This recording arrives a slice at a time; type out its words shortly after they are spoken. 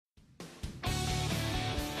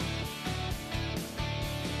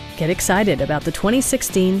Get excited about the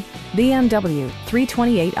 2016 BMW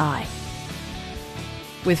 328i.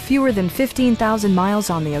 With fewer than 15,000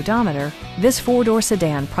 miles on the odometer, this four-door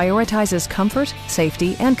sedan prioritizes comfort,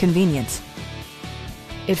 safety, and convenience.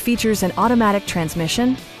 It features an automatic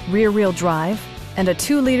transmission, rear-wheel drive, and a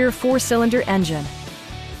 2-liter 4-cylinder engine.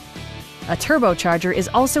 A turbocharger is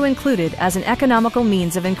also included as an economical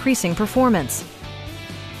means of increasing performance.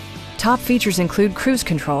 Top features include cruise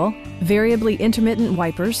control, variably intermittent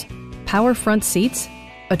wipers, power front seats,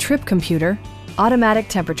 a trip computer, automatic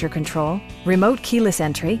temperature control, remote keyless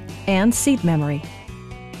entry, and seat memory.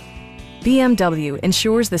 BMW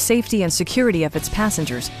ensures the safety and security of its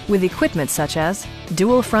passengers with equipment such as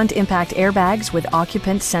dual front impact airbags with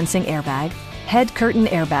occupant sensing airbag, head curtain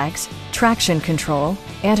airbags, traction control,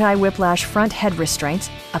 anti-whiplash front head restraints,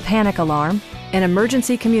 a panic alarm, an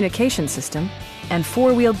emergency communication system, and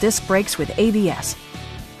 4-wheel disc brakes with ABS.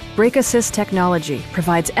 Brake Assist technology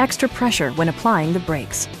provides extra pressure when applying the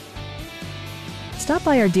brakes. Stop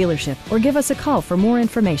by our dealership or give us a call for more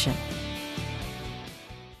information.